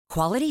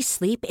Quality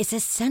sleep is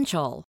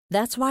essential.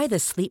 That's why the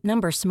Sleep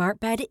Number Smart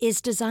Bed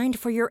is designed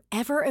for your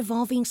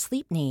ever-evolving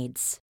sleep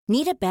needs.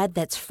 Need a bed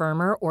that's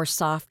firmer or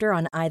softer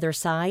on either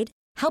side?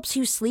 Helps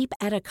you sleep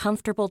at a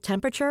comfortable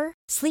temperature?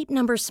 Sleep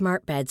Number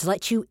Smart Beds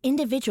let you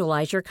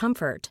individualize your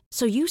comfort,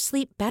 so you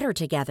sleep better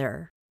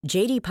together.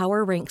 J.D.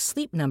 Power ranks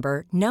Sleep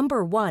Number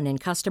number 1 in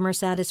customer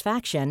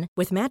satisfaction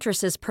with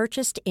mattresses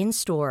purchased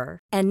in-store.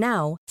 And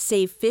now,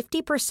 save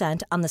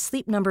 50% on the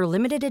Sleep Number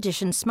Limited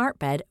Edition Smart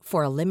Bed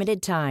for a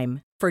limited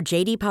time. For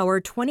J.D. Power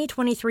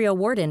 2023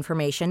 award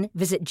information,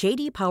 visit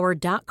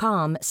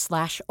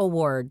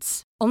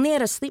jdpower.com/awards. Only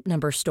at a Sleep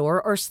Number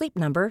store or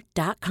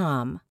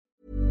sleepnumber.com.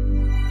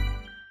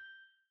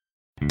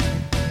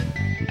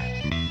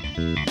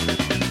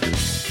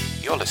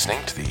 You're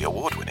listening to the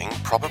award-winning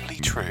Probably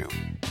True.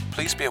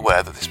 Please be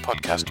aware that this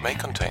podcast may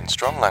contain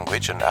strong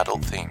language and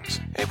adult themes.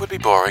 It would be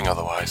boring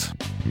otherwise.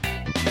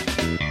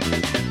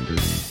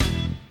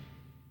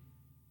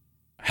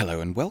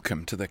 Hello and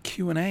welcome to the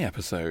Q&A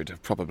episode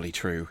of Probably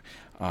True.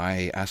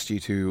 I asked you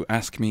to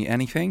ask me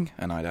anything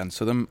and I'd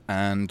answer them,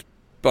 and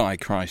by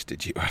Christ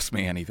did you ask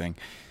me anything.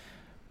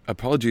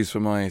 Apologies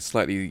for my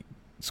slightly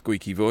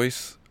squeaky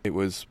voice. It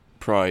was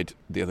Pride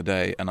the other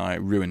day and I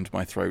ruined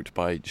my throat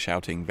by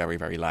shouting very,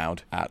 very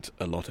loud at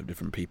a lot of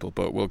different people,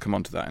 but we'll come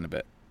on to that in a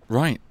bit.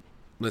 Right,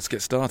 let's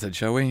get started,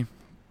 shall we?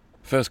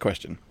 First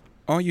question.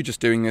 Are you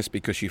just doing this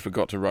because you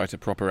forgot to write a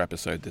proper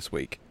episode this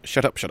week?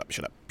 Shut up.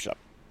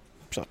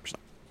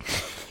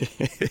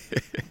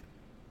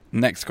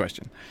 Next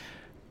question.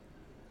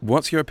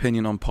 What's your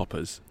opinion on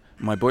poppers?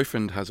 My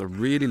boyfriend has a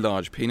really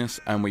large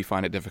penis and we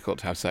find it difficult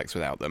to have sex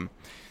without them.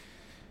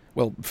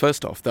 Well,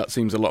 first off, that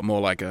seems a lot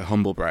more like a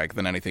humble brag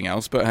than anything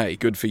else, but hey,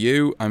 good for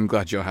you. I'm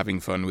glad you're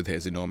having fun with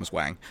his enormous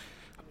wang.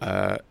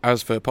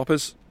 As for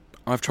poppers,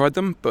 I've tried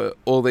them, but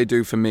all they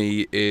do for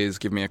me is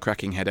give me a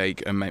cracking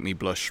headache and make me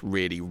blush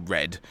really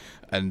red.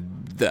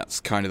 And that's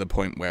kind of the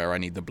point where I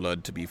need the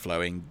blood to be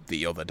flowing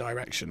the other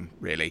direction,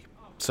 really.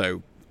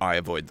 So I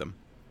avoid them.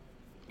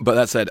 But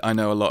that said, I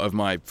know a lot of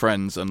my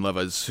friends and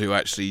lovers who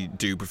actually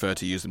do prefer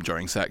to use them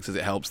during sex, as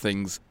it helps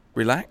things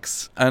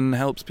relax and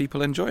helps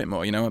people enjoy it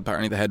more. You know,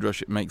 apparently the head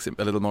rush, it makes it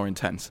a little more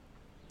intense.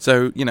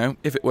 So, you know,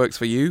 if it works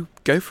for you,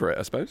 go for it,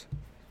 I suppose.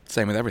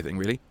 Same with everything,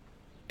 really.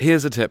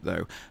 Here's a tip,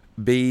 though.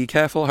 Be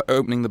careful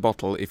opening the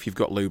bottle if you've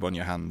got lube on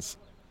your hands.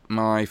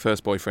 My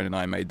first boyfriend and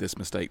I made this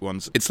mistake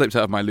once. It slipped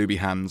out of my lubey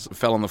hands,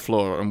 fell on the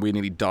floor, and we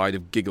nearly died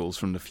of giggles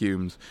from the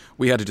fumes.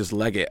 We had to just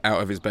leg it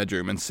out of his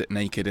bedroom and sit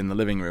naked in the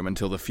living room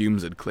until the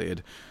fumes had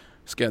cleared.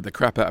 Scared the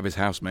crap out of his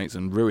housemates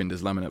and ruined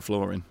his laminate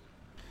flooring.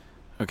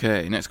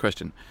 Okay, next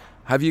question.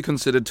 Have you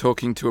considered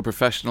talking to a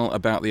professional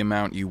about the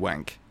amount you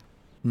wank?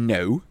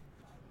 No.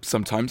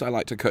 Sometimes I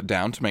like to cut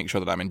down to make sure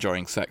that I'm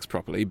enjoying sex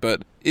properly,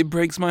 but it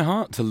breaks my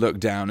heart to look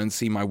down and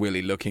see my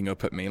willy looking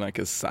up at me like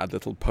a sad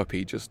little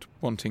puppy just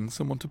wanting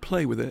someone to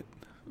play with it.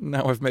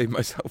 Now I've made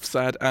myself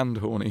sad and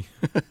horny.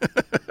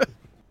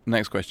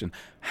 Next question.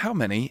 How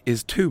many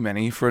is too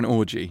many for an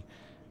orgy?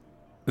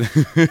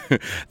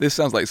 This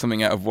sounds like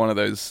something out of one of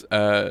those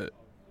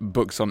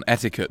books on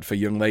etiquette for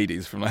young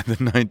ladies from like the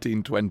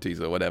 1920s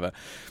or whatever.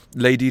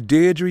 Lady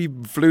Deirdre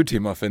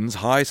Flutie Muffin's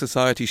High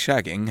Society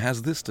Shagging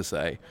has this to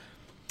say.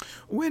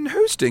 When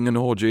hosting an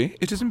orgy,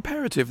 it is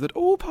imperative that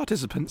all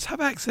participants have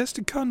access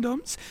to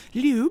condoms,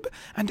 lube,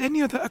 and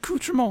any other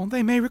accoutrement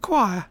they may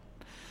require.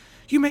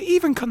 You may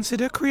even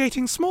consider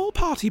creating small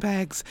party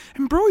bags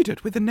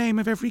embroidered with the name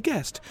of every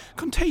guest,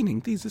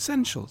 containing these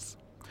essentials.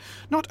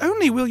 Not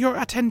only will your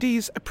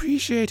attendees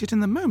appreciate it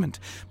in the moment,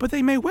 but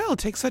they may well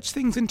take such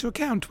things into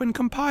account when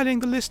compiling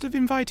the list of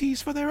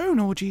invitees for their own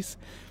orgies.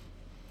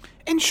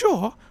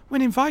 Ensure,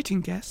 when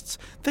inviting guests,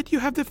 that you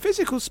have the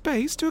physical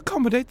space to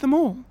accommodate them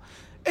all.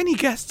 Any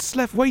guests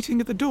left waiting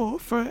at the door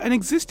for an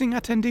existing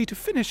attendee to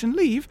finish and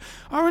leave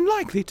are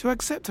unlikely to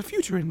accept a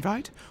future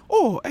invite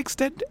or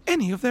extend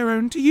any of their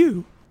own to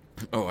you.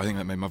 Oh, I think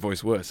that made my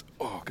voice worse.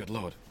 Oh, good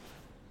lord.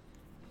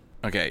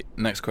 Okay,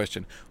 next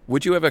question.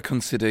 Would you ever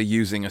consider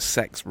using a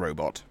sex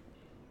robot?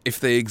 If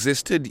they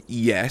existed,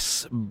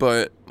 yes,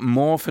 but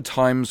more for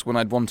times when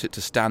I'd want it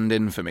to stand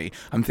in for me.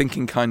 I'm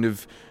thinking kind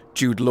of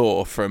Jude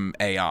Law from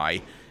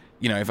AI.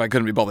 You know, if I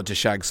couldn't be bothered to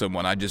shag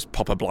someone, I'd just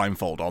pop a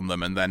blindfold on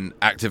them and then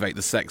activate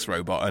the sex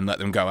robot and let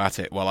them go at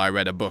it while I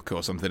read a book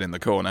or something in the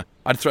corner.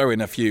 I'd throw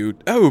in a few,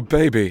 oh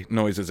baby,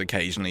 noises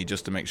occasionally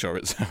just to make sure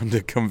it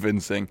sounded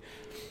convincing.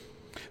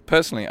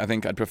 Personally, I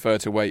think I'd prefer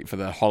to wait for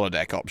the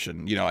holodeck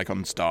option, you know, like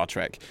on Star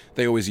Trek.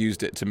 They always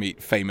used it to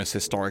meet famous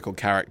historical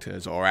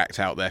characters or act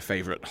out their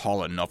favourite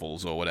horror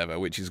novels or whatever,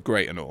 which is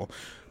great and all.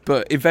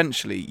 But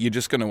eventually, you're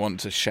just going to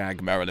want to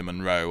shag Marilyn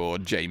Monroe or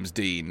James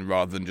Dean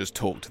rather than just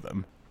talk to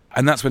them.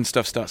 And that's when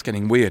stuff starts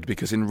getting weird,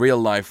 because in real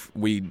life,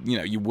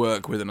 you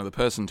work with another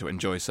person to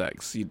enjoy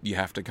sex. You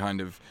have to kind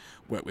of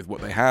work with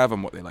what they have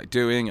and what they like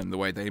doing and the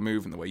way they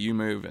move and the way you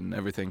move and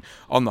everything.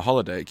 On the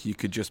holodeck, you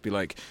could just be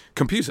like,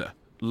 computer,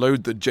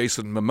 load the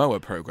Jason Momoa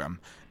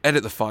program,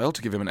 edit the file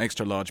to give him an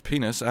extra large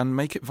penis, and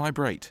make it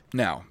vibrate.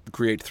 Now,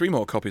 create 3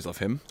 more copies of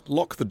him,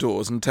 lock the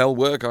doors, and tell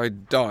work I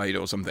died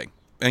or something.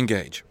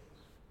 Engage.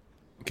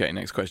 Okay,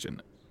 next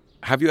question.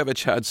 Have you ever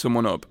chatted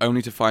someone up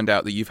only to find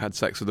out that you've had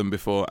sex with them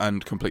before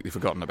and completely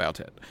forgotten about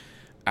it?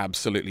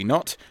 Absolutely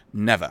not.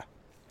 Never.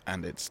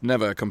 And it's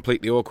never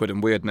completely awkward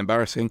and weird and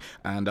embarrassing,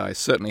 and I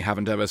certainly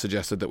haven't ever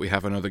suggested that we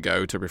have another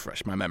go to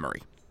refresh my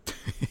memory.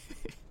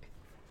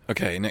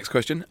 Okay, next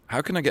question.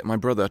 How can I get my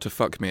brother to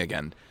fuck me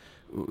again?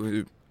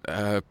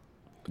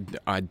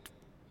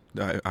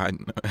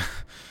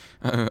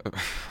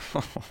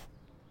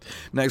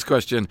 Next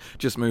question.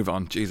 Just move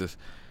on. Jesus.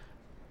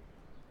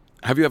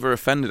 Have you ever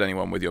offended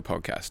anyone with your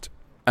podcast?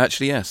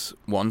 Actually, yes.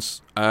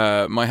 Once.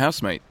 My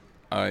housemate.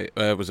 I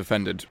was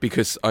offended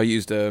because I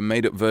used a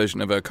made-up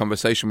version of a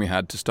conversation we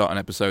had to start an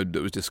episode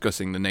that was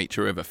discussing the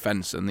nature of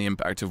offence and the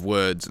impact of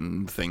words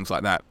and things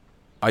like that.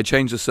 I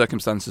changed the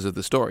circumstances of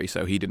the story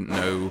so he didn't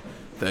know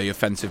the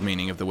offensive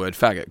meaning of the word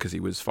faggot because he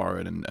was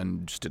foreign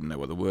and just didn't know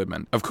what the word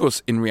meant. Of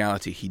course, in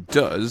reality, he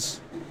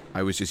does.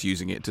 I was just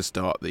using it to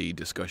start the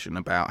discussion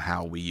about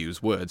how we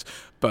use words,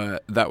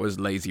 but that was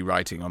lazy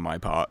writing on my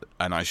part,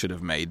 and I should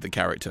have made the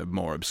character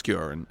more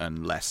obscure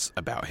and less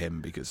about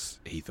him because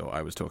he thought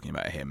I was talking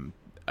about him,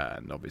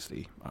 and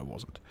obviously I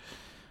wasn't.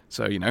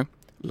 So,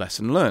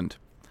 lesson learned.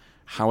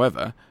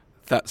 However,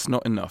 that's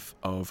not enough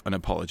of an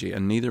apology,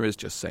 and neither is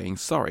just saying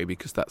sorry,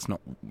 because that's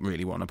not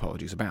really what an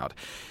apology is about.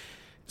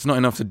 It's not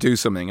enough to do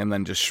something and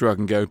then just shrug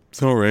and go,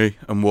 sorry,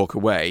 and walk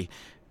away.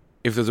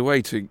 If there's a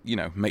way to,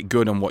 make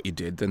good on what you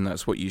did, then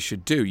that's what you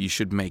should do. You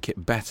should make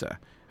it better.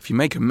 If you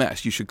make a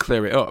mess, you should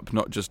clear it up,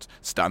 not just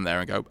stand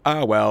there and go,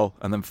 well,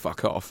 and then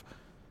fuck off.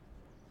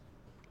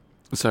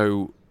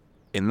 So,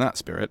 in that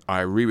spirit,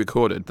 I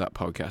re-recorded that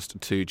podcast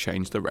to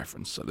change the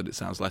reference so that it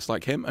sounds less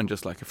like him and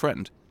just like a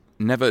friend.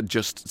 Never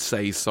just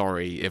say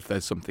sorry if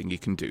there's something you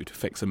can do to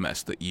fix a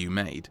mess that you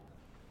made.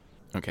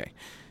 Okay.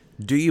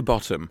 Do you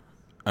bottom,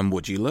 and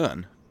would you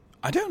learn?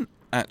 I don't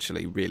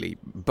actually, really,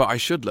 but I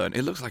should learn.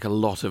 It looks like a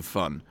lot of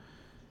fun.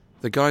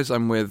 The guys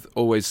I'm with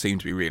always seem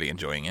to be really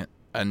enjoying it,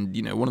 and,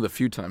 one of the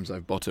few times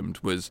I've bottomed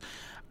was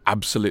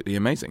absolutely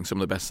amazing.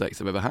 Some of the best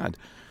sex I've ever had.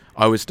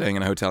 I was staying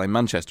in a hotel in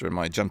Manchester, and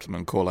my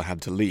gentleman caller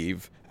had to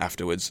leave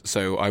afterwards,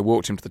 so I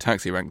walked him to the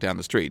taxi rank down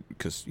the street,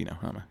 because,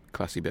 I'm a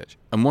classy bitch.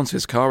 And once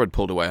his car had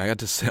pulled away, I had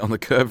to sit on the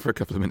curb for a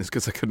couple of minutes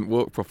because I couldn't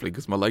walk properly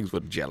because my legs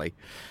were jelly.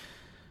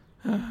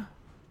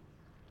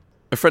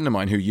 A friend of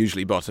mine who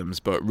usually bottoms,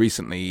 but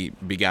recently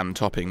began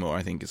topping more,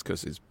 I think it's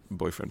because his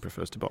boyfriend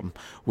prefers to bottom,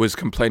 was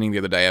complaining the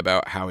other day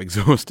about how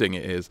exhausting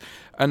it is.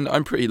 And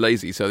I'm pretty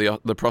lazy, so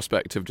the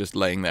prospect of just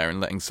laying there and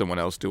letting someone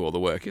else do all the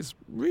work is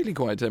really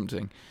quite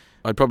tempting.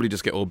 I'd probably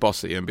just get all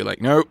bossy and be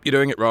like, no, you're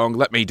doing it wrong,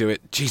 let me do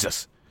it,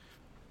 Jesus.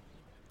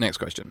 Next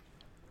question.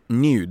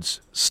 Nudes,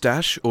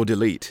 stash or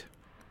delete?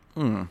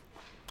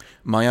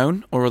 My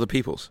own or other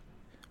people's?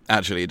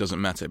 Actually, it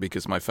doesn't matter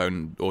because my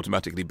phone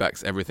automatically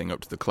backs everything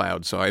up to the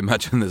cloud, so I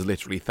imagine there's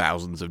literally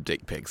thousands of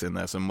dick pics in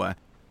there somewhere.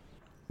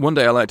 One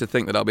day I like to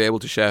think that I'll be able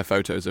to share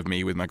photos of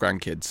me with my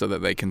grandkids so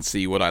that they can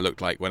see what I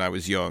looked like when I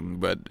was young,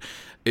 but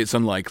it's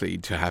unlikely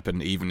to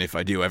happen even if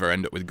I do ever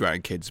end up with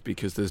grandkids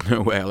because there's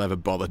no way I'll ever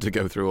bother to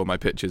go through all my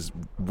pictures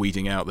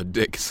weeding out the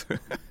dicks.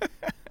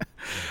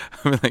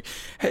 I'm like,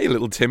 hey,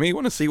 little Timmy,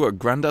 want to see what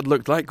Grandad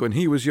looked like when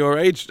he was your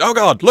age? Oh,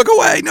 God, look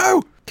away,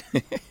 no!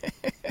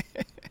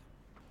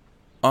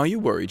 Are you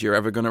worried you're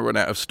ever going to run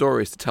out of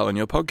stories to tell on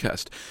your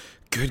podcast?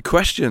 Good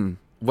question.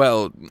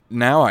 Well,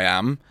 now I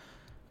am.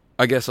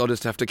 I guess I'll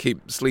just have to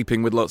keep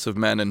sleeping with lots of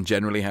men and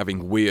generally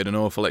having weird and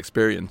awful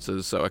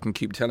experiences so I can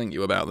keep telling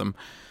you about them.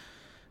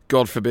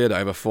 God forbid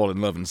I ever fall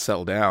in love and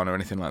settle down or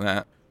anything like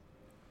that.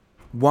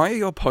 Why are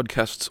your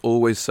podcasts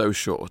always so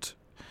short?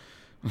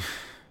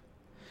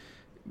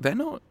 They're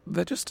not.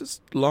 They're just as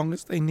long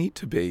as they need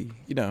to be.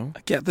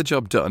 Get the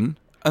job done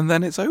and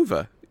then it's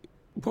over.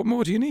 What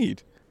more do you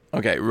need?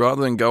 Okay,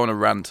 rather than go on a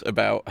rant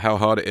about how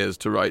hard it is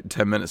to write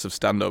 10 minutes of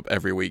stand-up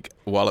every week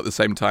while at the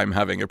same time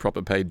having a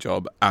proper paid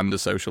job and a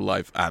social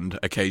life and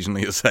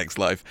occasionally a sex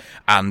life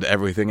and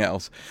everything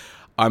else,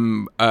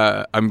 I'm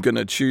going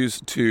to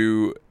choose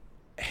to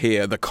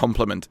hear the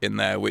compliment in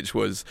there, which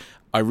was,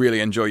 I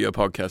really enjoy your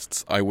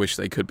podcasts. I wish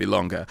they could be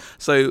longer.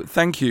 So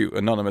thank you,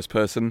 anonymous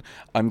person.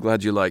 I'm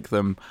glad you like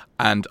them,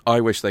 and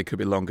I wish they could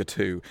be longer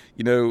too.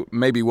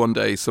 Maybe one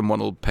day someone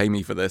will pay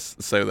me for this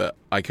so that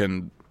I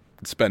can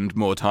spend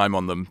more time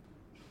on them.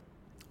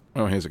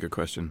 Oh, here's a good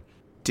question.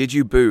 Did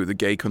you boo the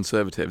gay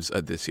Conservatives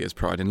at this year's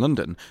Pride in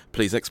London?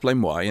 Please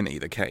explain why in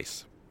either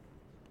case.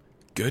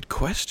 Good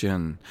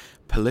question.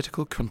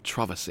 Political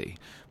controversy.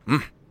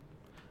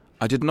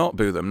 I did not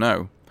boo them,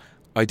 no.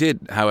 I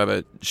did,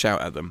 however,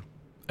 shout at them,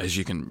 as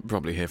you can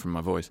probably hear from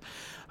my voice.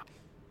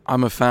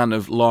 I'm a fan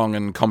of long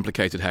and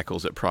complicated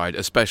heckles at Pride,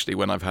 especially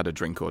when I've had a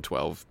drink or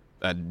 12.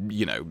 And,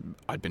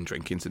 I'd been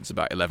drinking since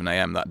about 11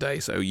 a.m. that day,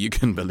 so you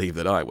can believe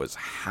that I was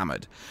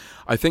hammered.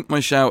 I think my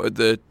shout at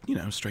the,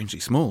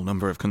 strangely small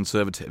number of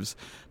Conservatives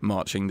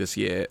marching this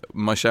year,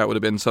 my shout would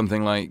have been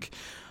something like,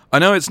 I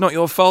know it's not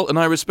your fault, and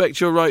I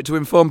respect your right to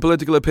informed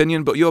political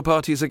opinion, but your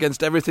party is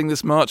against everything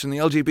this march and the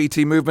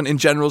LGBT movement in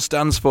general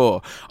stands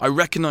for. I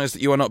recognise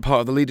that you are not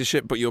part of the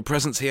leadership, but your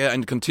presence here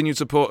and continued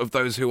support of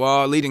those who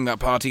are leading that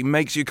party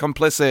makes you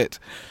complicit.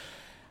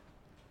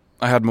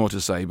 I had more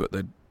to say, but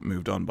they'd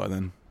moved on by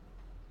then.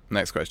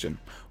 Next question.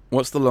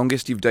 What's the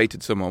longest you've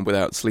dated someone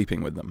without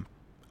sleeping with them?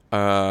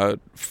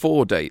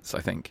 4 dates, I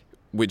think,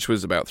 which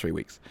was about 3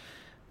 weeks.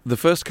 The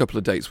first couple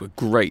of dates were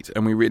great,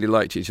 and we really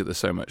liked each other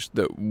so much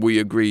that we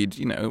agreed,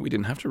 we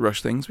didn't have to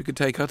rush things, we could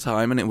take our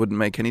time and it wouldn't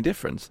make any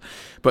difference.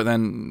 But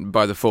then,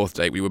 by the 4th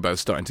date, we were both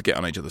starting to get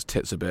on each other's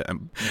tits a bit,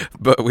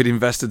 but we'd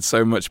invested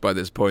so much by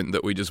this point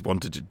that we just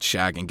wanted to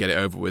shag and get it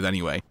over with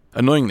anyway.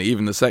 Annoyingly,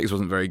 even the sex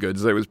wasn't very good,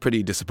 so it was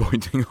pretty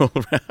disappointing all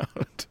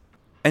around.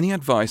 Any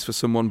advice for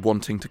someone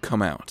wanting to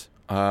come out?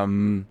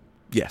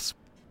 Yes.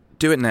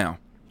 Do it now,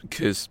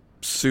 because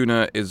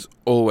sooner is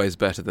always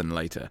better than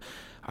later.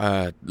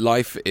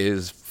 Life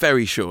is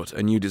very short,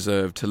 and you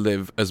deserve to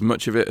live as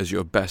much of it as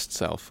your best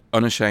self,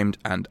 unashamed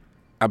and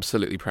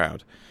absolutely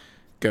proud.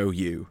 Go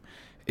you.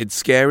 It's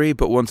scary,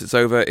 but once it's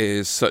over, it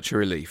is such a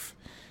relief.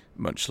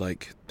 Much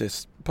like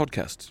this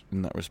podcast,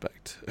 in that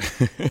respect.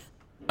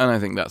 And I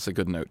think that's a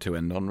good note to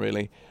end on,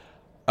 really.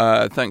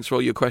 Thanks for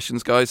all your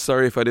questions, guys.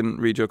 Sorry if I didn't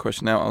read your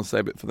question out. I'll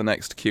save it for the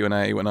next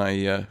Q&A when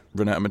I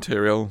run out of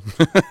material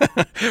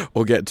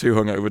or get too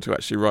hungover to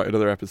actually write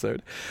another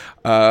episode.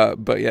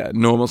 But yeah,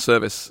 normal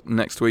service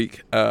next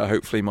week.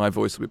 Hopefully my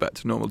voice will be back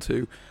to normal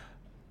too.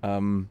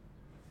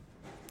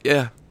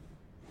 Yeah.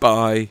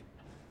 Bye.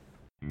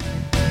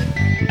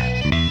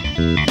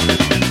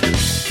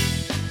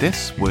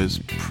 This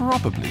was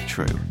Probably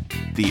True,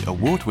 the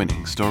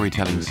award-winning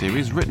storytelling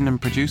series written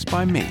and produced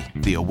by me,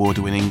 the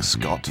award-winning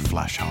Scott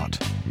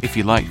Flashheart. If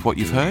you liked what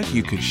you've heard,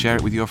 you could share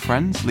it with your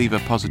friends, leave a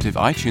positive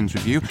iTunes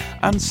review,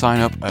 and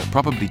sign up at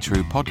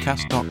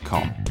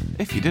probablytruepodcast.com.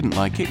 If you didn't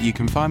like it, you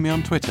can find me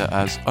on Twitter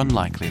as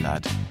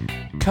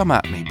UnlikelyLad. Come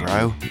at me,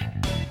 bro.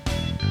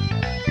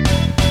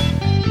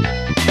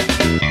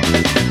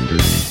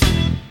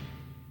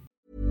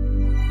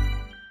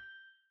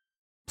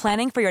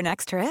 Planning for your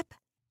next trip?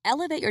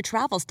 Elevate your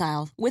travel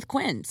style with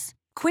Quince.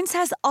 Quince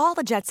has all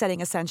the jet-setting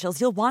essentials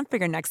you'll want for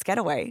your next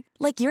getaway,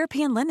 like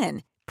European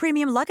linen,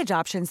 premium luggage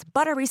options,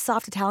 buttery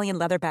soft Italian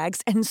leather bags,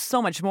 and so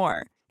much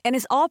more. And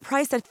is all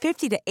priced at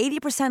 50 to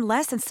 80%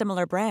 less than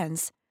similar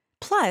brands.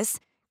 Plus,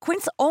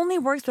 Quince only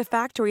works with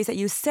factories that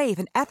use safe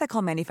and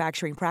ethical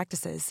manufacturing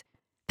practices.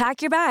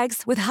 Pack your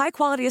bags with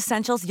high-quality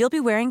essentials you'll be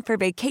wearing for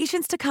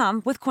vacations to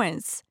come with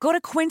Quince. Go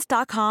to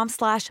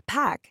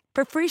quince.com/pack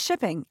for free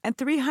shipping and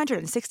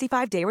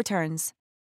 365-day returns.